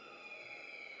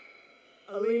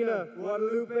 Alina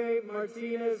Guadalupe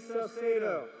Martinez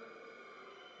Salcedo.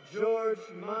 George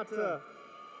Mata.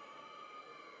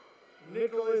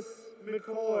 Nicholas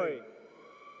McCoy.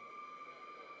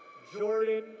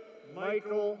 Jordan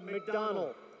Michael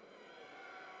McDonald.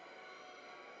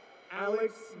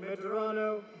 Alex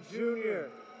Medrano Jr.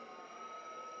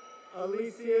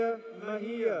 Alicia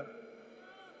Mejia.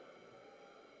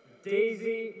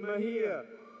 Daisy Mejia.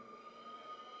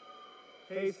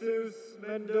 Jesus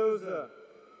Mendoza.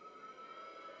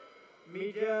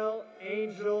 Miguel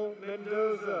Angel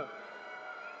Mendoza.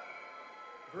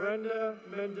 Brenda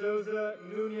Mendoza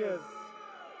Nunez.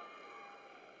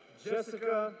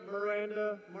 Jessica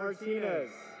Miranda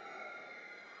Martinez.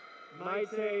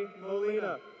 Maite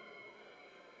Molina.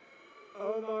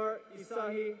 Omar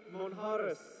Isahi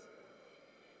Monjares.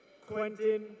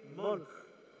 Quentin Monk.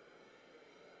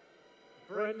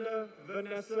 Brenda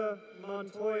Vanessa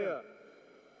Montoya.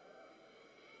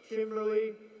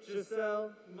 Kimberly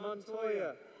Giselle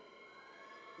Montoya.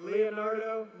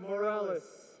 Leonardo Morales.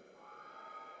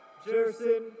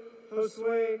 Jerson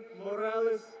Josue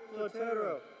Morales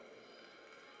Platero.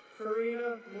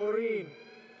 Karina Morin.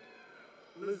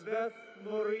 Lisbeth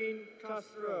Morin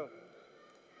Castro.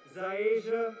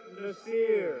 Zaisha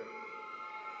Nasir.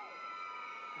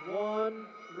 Juan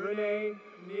Rene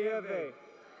Nieve.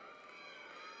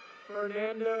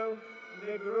 Fernando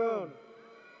Negron.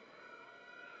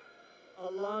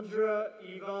 Alondra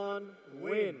Yvonne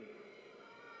Wynn.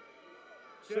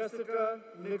 Jessica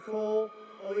Nicole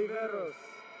Oliveros.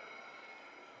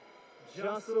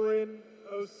 Jocelyn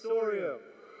Osorio.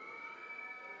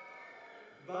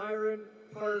 Byron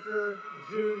Parker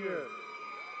Jr.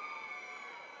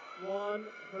 Juan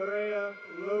Perea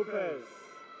Lopez.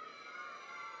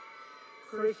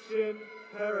 Christian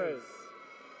Perez.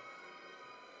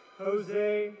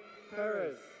 Jose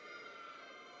Perez.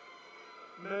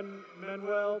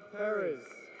 Manuel Perez.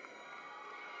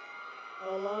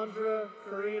 Alondra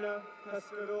Karina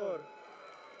Pescador.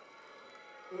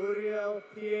 Uriel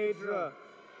Piedra.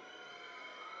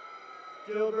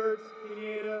 Gilbert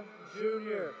Pineda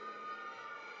Jr.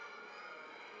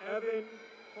 Evan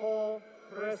Paul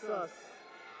Presas.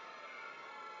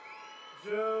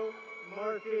 Joe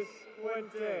Marcus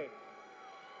Puente.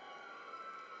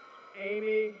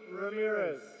 Amy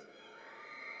Ramirez.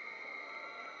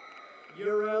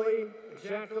 Ureli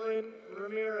Jacqueline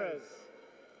Ramirez.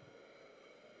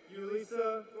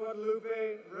 Yulisa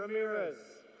Guadalupe Ramirez.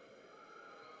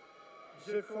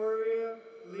 Jacoria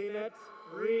Lynette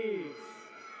Reeves.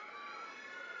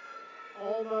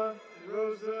 Alma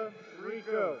Rosa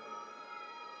Rico.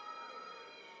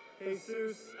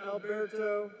 Jesus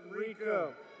Alberto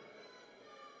Rico.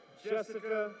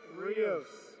 Jessica Rios.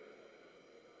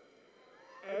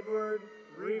 Edward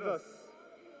Rivas.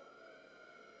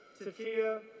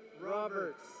 Takia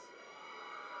Roberts.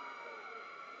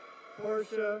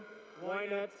 Portia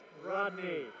Wynette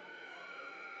Rodney.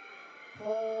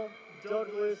 Paul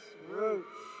Douglas Roach.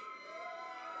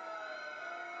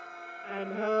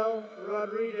 Angel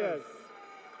Rodriguez.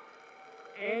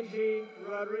 Angie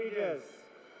Rodriguez.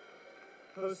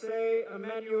 Jose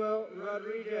Emmanuel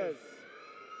Rodriguez.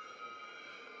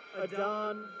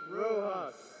 Adon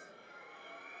Rojas.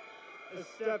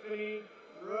 Stephanie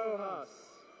Rojas.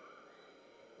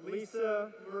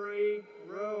 Lisa Marie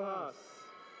Rojas.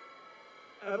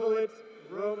 Evelyn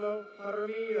Romo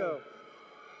Jaramillo.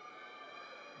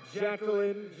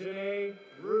 Jacqueline Janae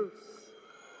Roots.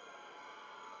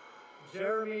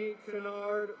 Jeremy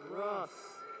Kennard Ross.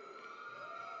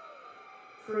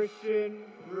 Christian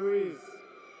Ruiz.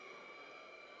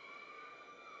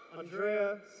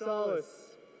 Andrea Salas.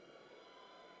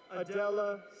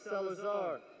 Adela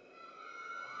Salazar.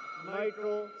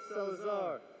 Michael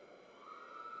Salazar.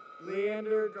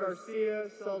 Leander Garcia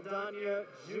Saldana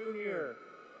Jr.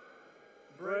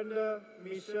 Brenda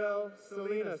Michelle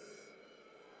Salinas.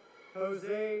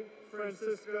 Jose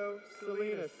Francisco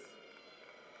Salinas.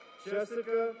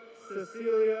 Jessica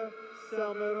Cecilia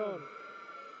Salmeron.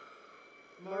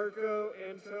 Marco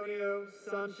Antonio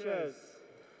Sanchez.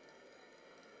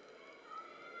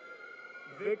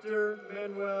 Victor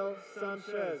Manuel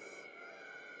Sanchez.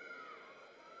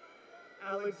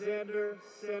 Alexander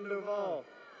Sandoval.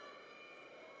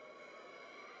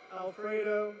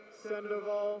 Alfredo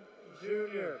Sandoval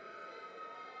Jr.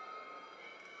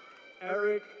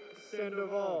 Eric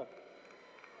Sandoval.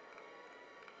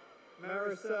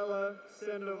 Maricela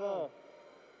Sandoval.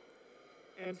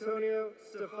 Antonio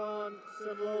Stefan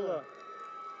Sanlola.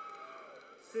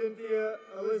 Cynthia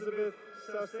Elizabeth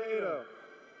Saucedo.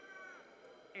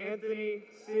 Anthony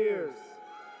Sears.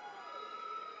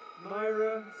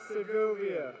 Myra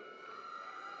Segovia.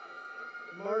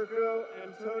 Marco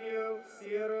Antonio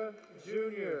Sierra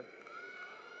Jr.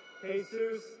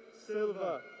 Jesus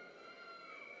Silva.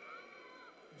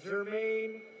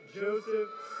 Jermaine Joseph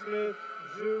Smith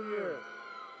Jr.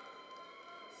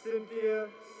 Cynthia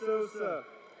Sosa.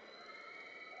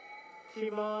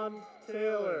 Kimon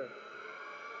Taylor.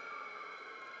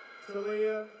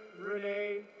 Talia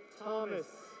Renee Thomas.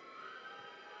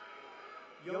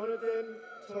 Jonathan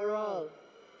Toral.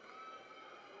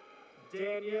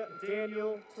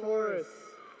 Daniel Torres.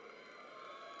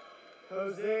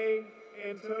 Jose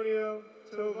Antonio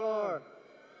Tovar.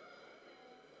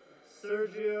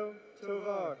 Sergio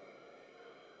Tovar.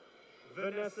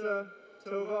 Vanessa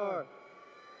Tovar.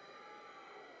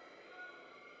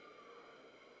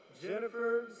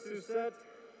 Jennifer Susette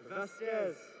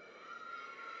Vasquez.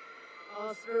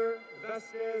 Oscar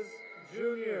Vasquez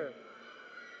Jr.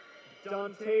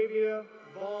 Dontavia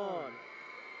Vaughn.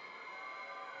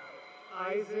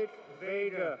 Isaac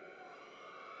Vega.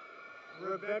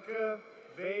 Rebecca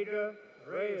Vega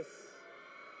Reyes.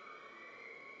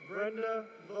 Brenda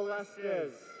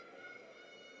Velasquez.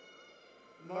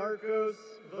 Marcos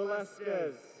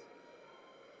Velasquez.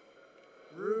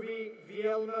 Ruby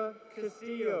Vielma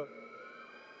Castillo.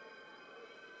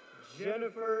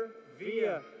 Jennifer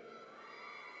Villa.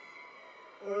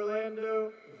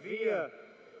 Orlando Villa.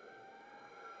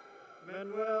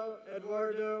 Manuel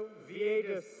Eduardo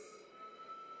Viegas.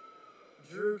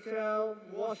 Drew Cal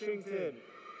Washington.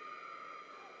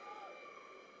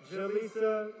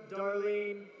 Jaleesa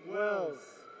Darlene Wells.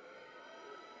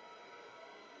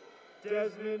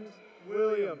 Desmond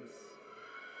Williams.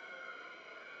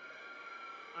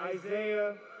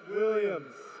 Isaiah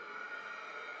Williams.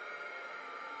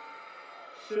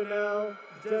 Chanel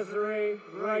Desiree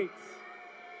Wright.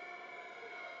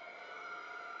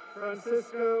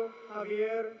 Francisco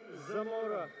Javier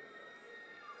Zamora.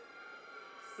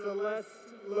 Celeste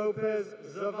Lopez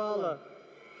Zavala.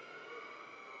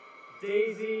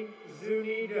 Daisy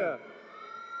Zuniga.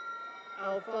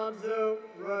 Alfonso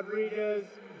Rodriguez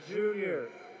Jr.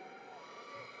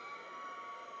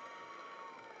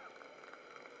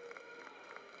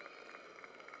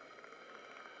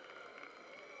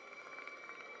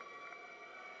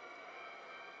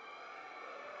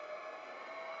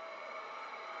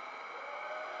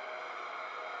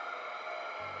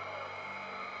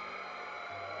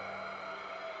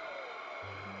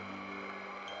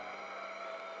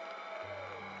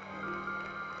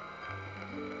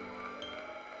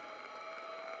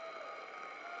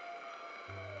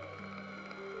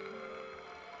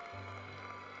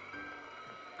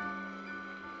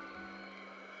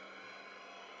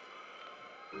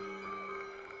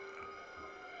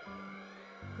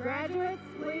 Graduates,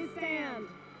 please stand.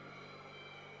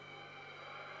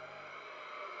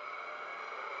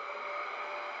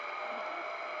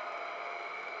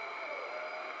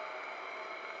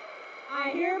 I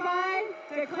hereby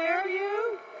declare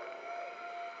you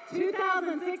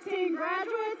 2016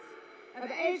 graduates of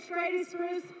H. Grady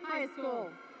Spruce High School.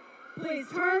 Please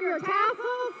turn your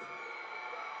tassels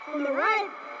from the right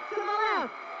to the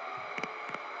left.